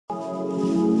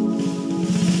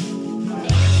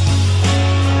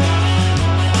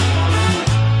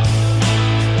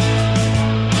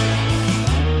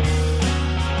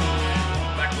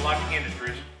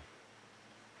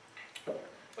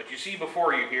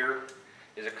before you here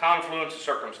is a confluence of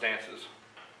circumstances.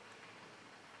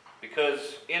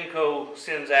 Because Inco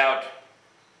sends out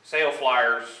sale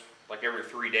flyers like every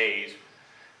 3 days,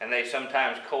 and they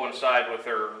sometimes coincide with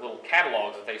their little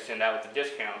catalogs that they send out with the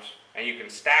discounts, and you can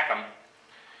stack them.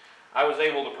 I was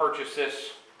able to purchase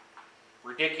this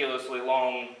ridiculously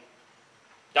long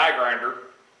die grinder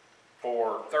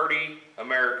for 30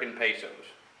 American pesos,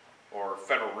 or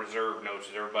Federal Reserve notes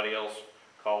as everybody else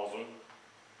calls them.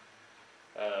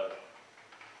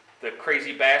 The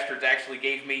crazy bastards actually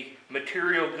gave me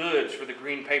material goods for the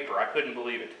green paper. I couldn't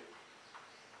believe it.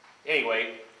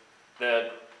 Anyway,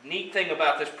 the neat thing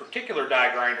about this particular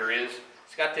die grinder is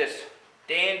it's got this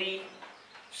dandy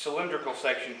cylindrical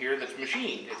section here that's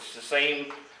machined. It's the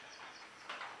same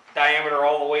diameter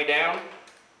all the way down.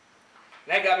 And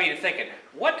that got me to thinking,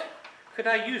 what could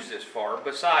I use this for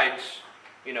besides,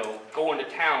 you know, going to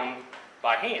town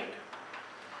by hand?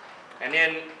 And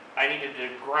then I needed to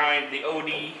grind the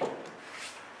OD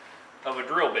of a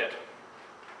drill bit.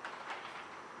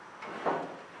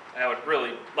 I would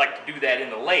really like to do that in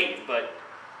the lathe, but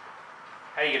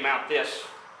how do you mount this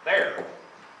there?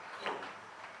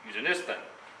 Using this thing.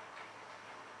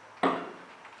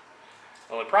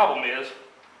 Well, the problem is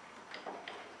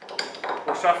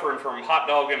we're suffering from hot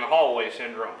dog in the hallway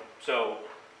syndrome. So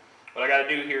what I got to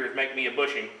do here is make me a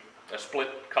bushing, a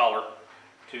split collar,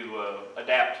 to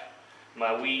adapt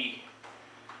my wee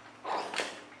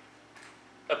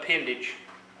appendage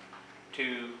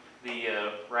to the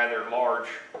rather large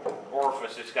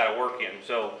orifice it's got to work in.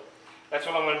 So that's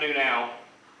what I'm going to do now.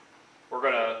 We're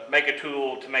going to make a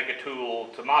tool to make a tool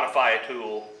to modify a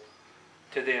tool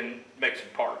to then make some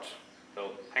parts.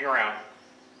 So hang around.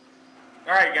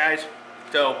 Alright guys,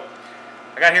 so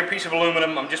I got here a piece of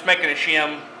aluminum. I'm just making a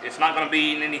shim. It's not going to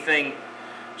be anything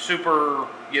super,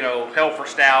 you know, hell for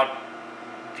stout,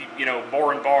 you know,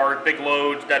 boring bars, big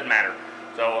loads, doesn't matter.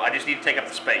 So I just need to take up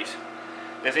the space.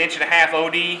 This 1.5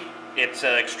 OD, it's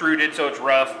extruded so it's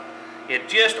rough. It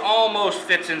just almost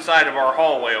fits inside of our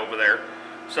hallway over there.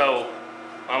 So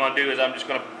what I'm going to do is I'm just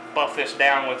going to buff this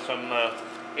down with some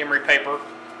emery paper,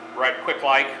 right quick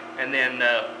like, and then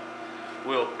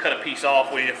we'll cut a piece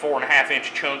off. We need a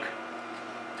 4.5-inch chunk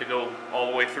to go all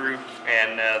the way through,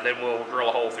 and then we'll drill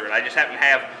a hole through it. I just happen to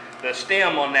have the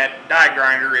stem on that die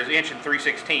grinder is 1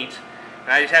 3/16,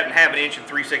 and I just happen to have an 1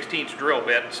 3/16 drill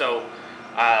bit, so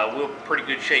we'll be pretty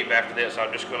good shape after this.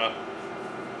 I'm just going to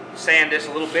sand this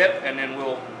a little bit, and then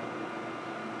we'll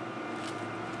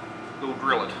go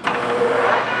drill it.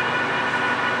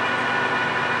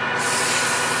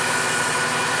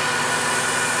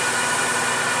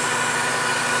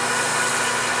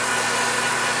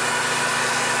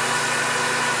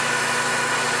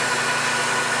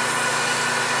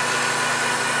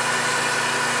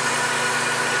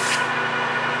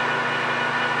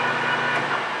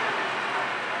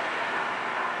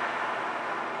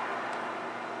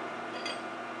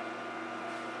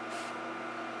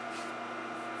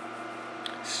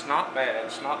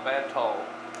 It's not bad at all.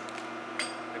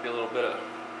 Maybe a little bit of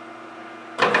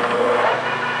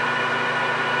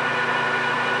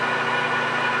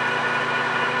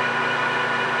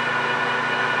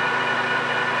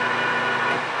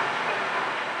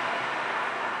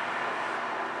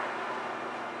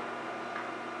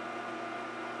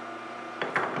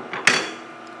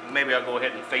maybe I'll go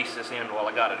ahead and face this end while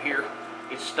I got it here.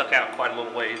 It's stuck out quite a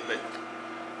little ways, but I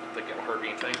don't think it'll hurt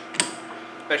anything.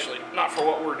 Especially not for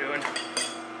what we're doing.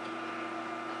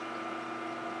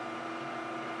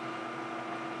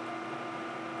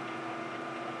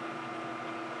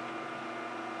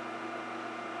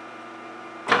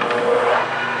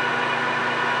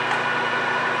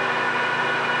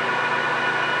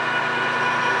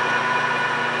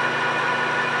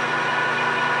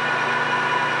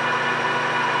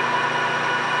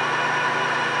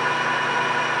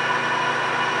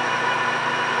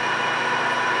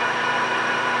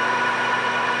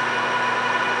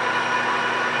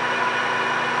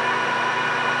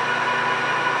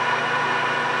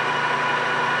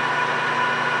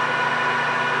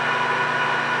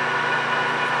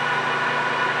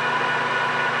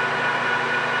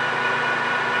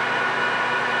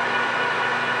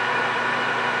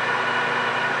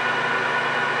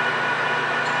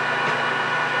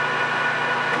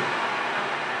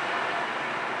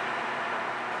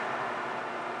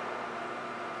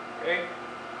 Okay,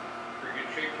 pretty good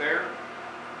shape there.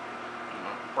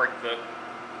 Break the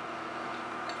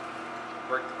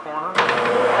corner.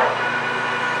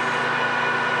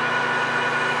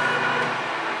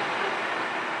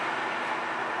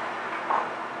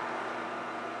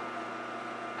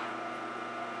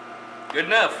 Good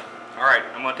enough. All right,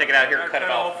 I'm I'm going to take it out here and cut it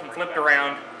off and flip it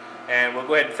around, and we'll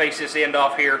go ahead and face this end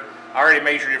off here. I already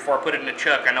measured it before I put it in the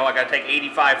chuck. I know I got to take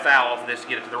 85 thou off of this to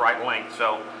get it to the right length,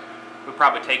 so we'll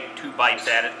probably take 2 bites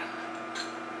at it.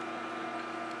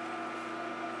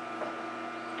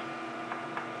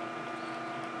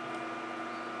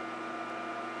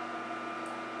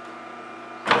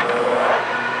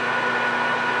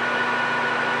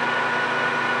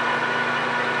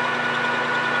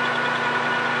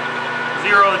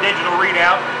 Zero the digital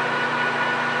readout.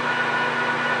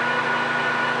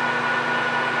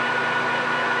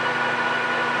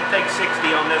 Take 60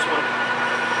 on this one.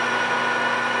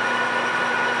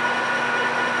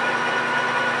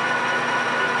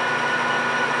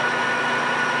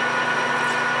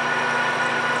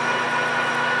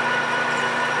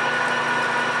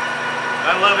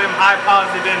 I love him high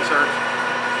positive inserts.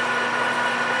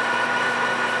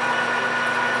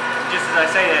 Just as I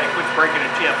say that, it quits breaking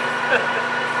a chip.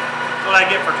 That's what I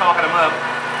get for talking them up.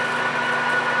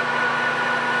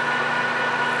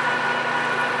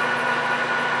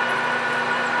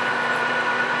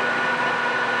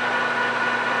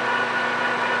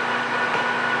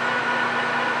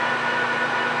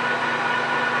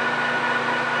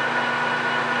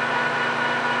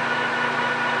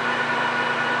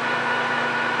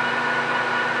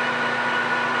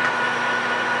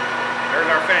 There's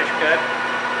our finish cut.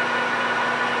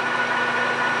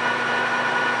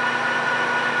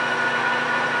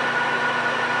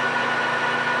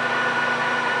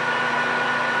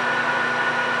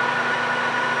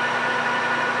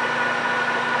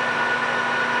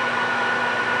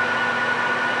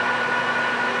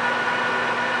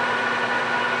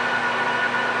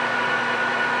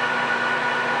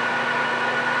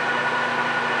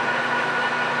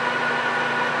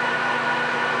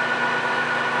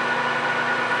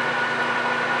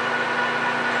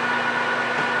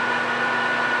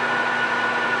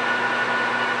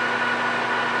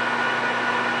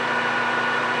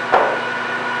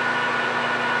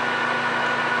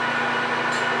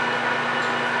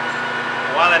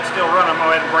 While that's still running, I'm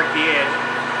going to go ahead and break the edge.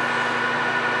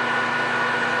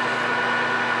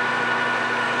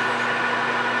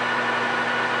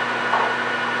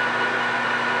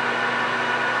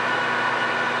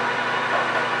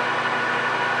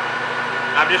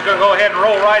 I'm just going to go ahead and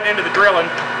roll right into the drilling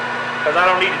because I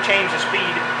don't need to change the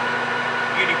speed.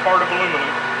 Beauty part of aluminum.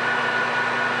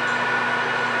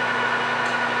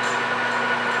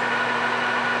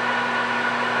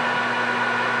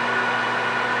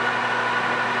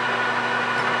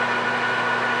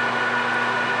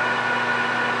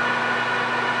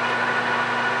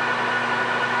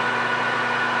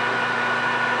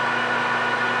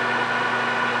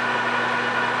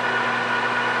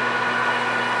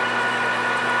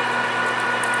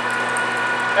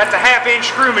 That's a 1/2-inch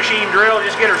screw machine drill,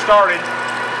 just get her started.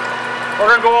 We're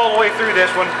going to go all the way through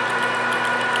this one.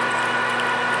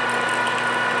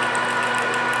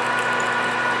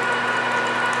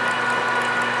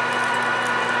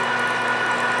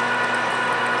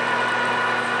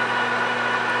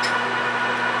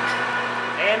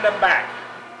 And I'm back.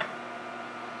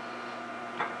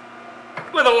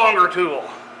 With a longer tool.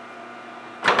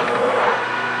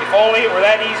 If only it were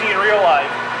that easy in real life.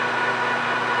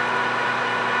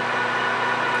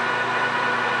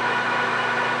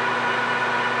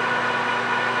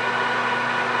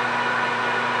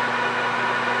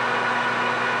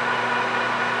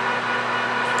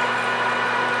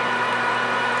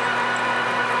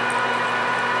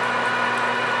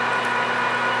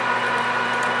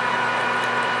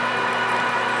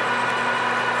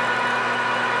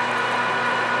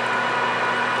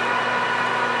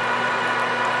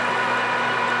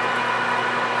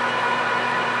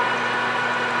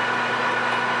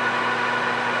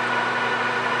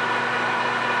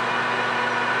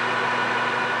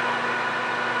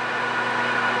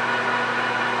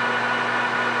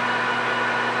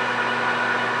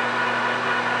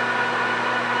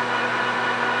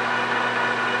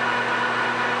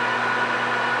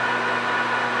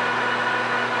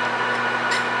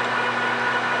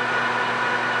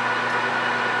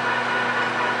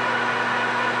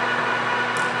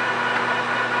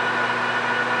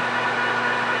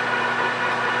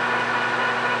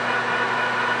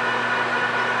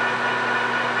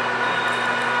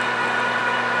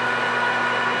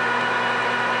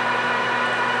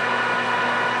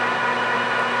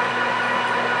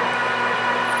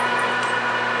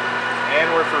 And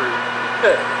we're through.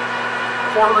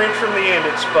 1/4 inch from the end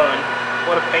it spun.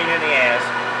 What a pain in the ass.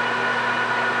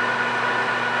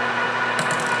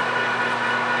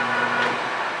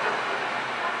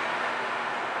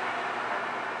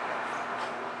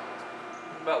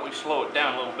 How about we slow it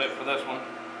down a little bit for this one.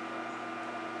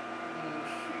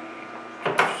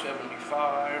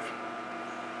 75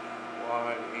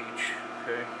 YH.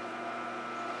 Okay.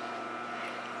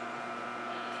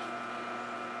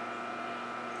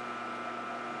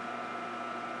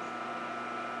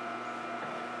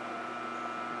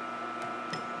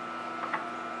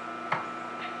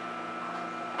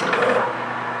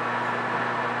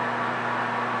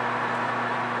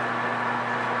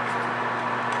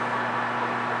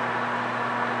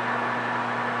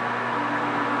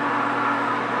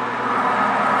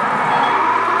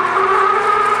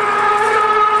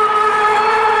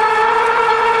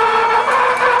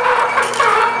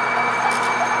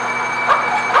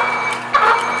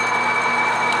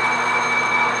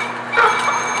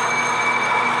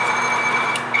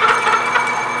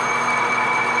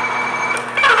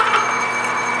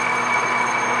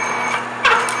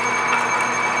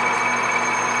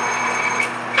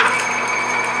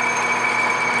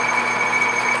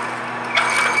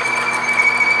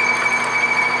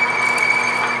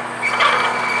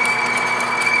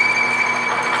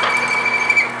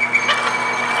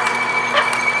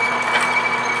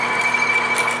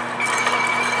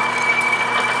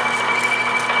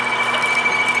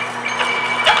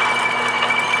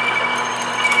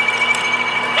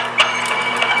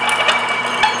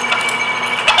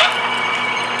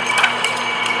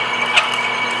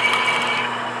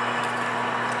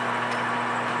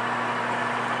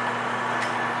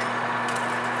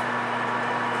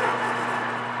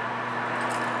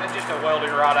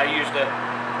 Welding rod I use to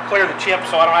clear the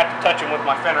chips so I don't have to touch them with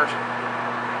my fingers,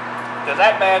 because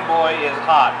that bad boy is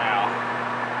hot now.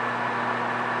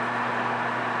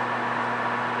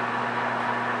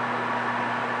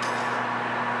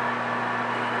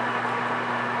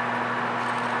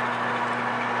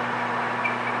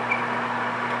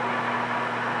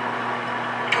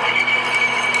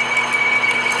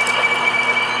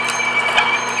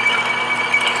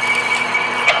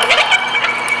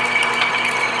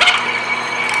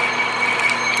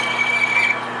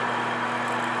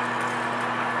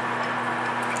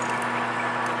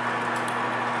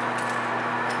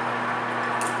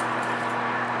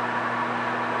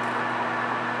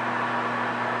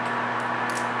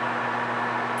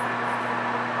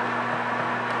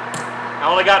 I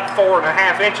only got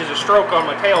 4.5 inches of stroke on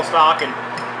my tailstock, and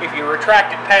if you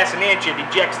retract it past an inch, it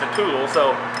ejects the tool,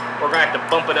 so we're going to have to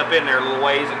bump it up in there a little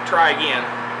ways and try again.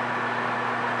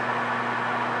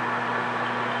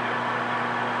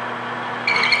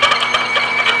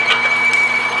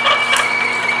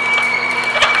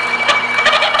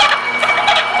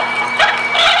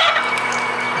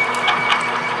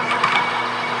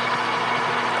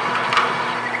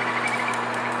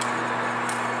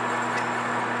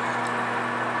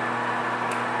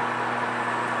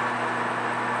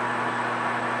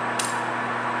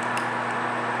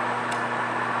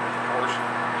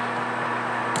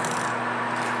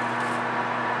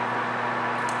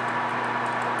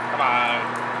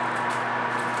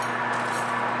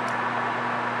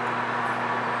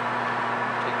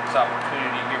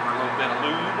 Opportunity to give her a little bit of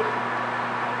lube.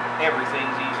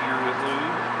 Everything's easier with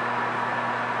lube.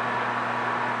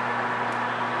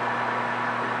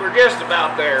 We're just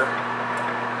about there.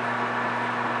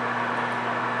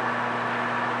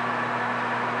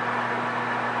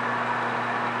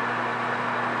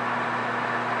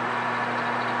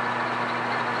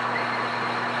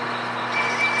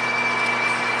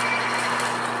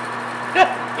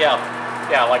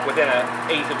 Yeah, like within an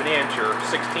 1/8 of an inch or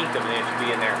 1/16 of an inch to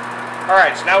be in there.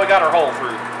 Alright, so now we got our hole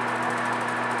through.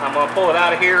 I'm going to pull it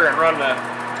out of here and run the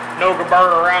Noga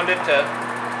burr around it to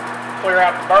clear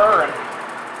out the burr, and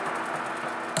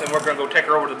then we're going to go take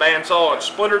her over to the bandsaw and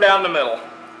split her down the middle.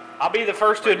 I'll be the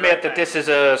first to admit that this is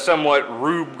a somewhat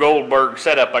Rube Goldberg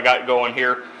setup I got going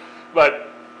here, but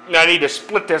I need to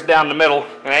split this down the middle,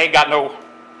 and I ain't got no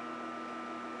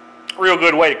real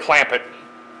good way to clamp it.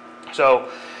 So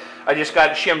I just got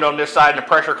it shimmed on this side and a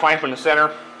pressure clamp in the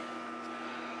center.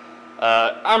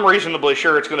 I'm reasonably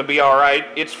sure it's going to be alright.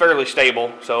 It's fairly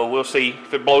stable, so we'll see.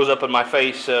 If it blows up in my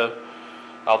face,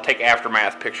 I'll take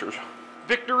aftermath pictures.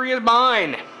 Victory is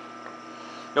mine!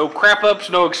 No crap ups,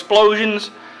 no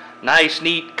explosions. Nice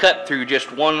neat cut through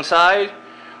just one side.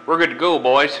 We're good to go,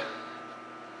 boys.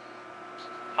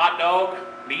 Hot dog,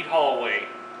 meat hallway.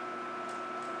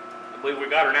 I believe we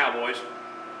got her now, boys.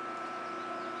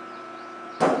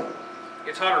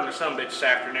 It's hotter than the sumbitch this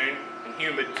afternoon and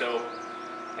humid, so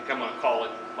I think I'm going to call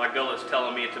it. My gullet's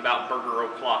telling me it's about burger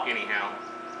o'clock anyhow.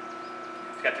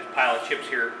 It's got this pile of chips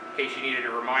here in case you needed a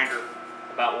reminder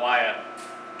about why a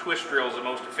twist drill is the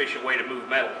most efficient way to move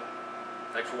metal.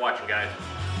 Thanks for watching, guys.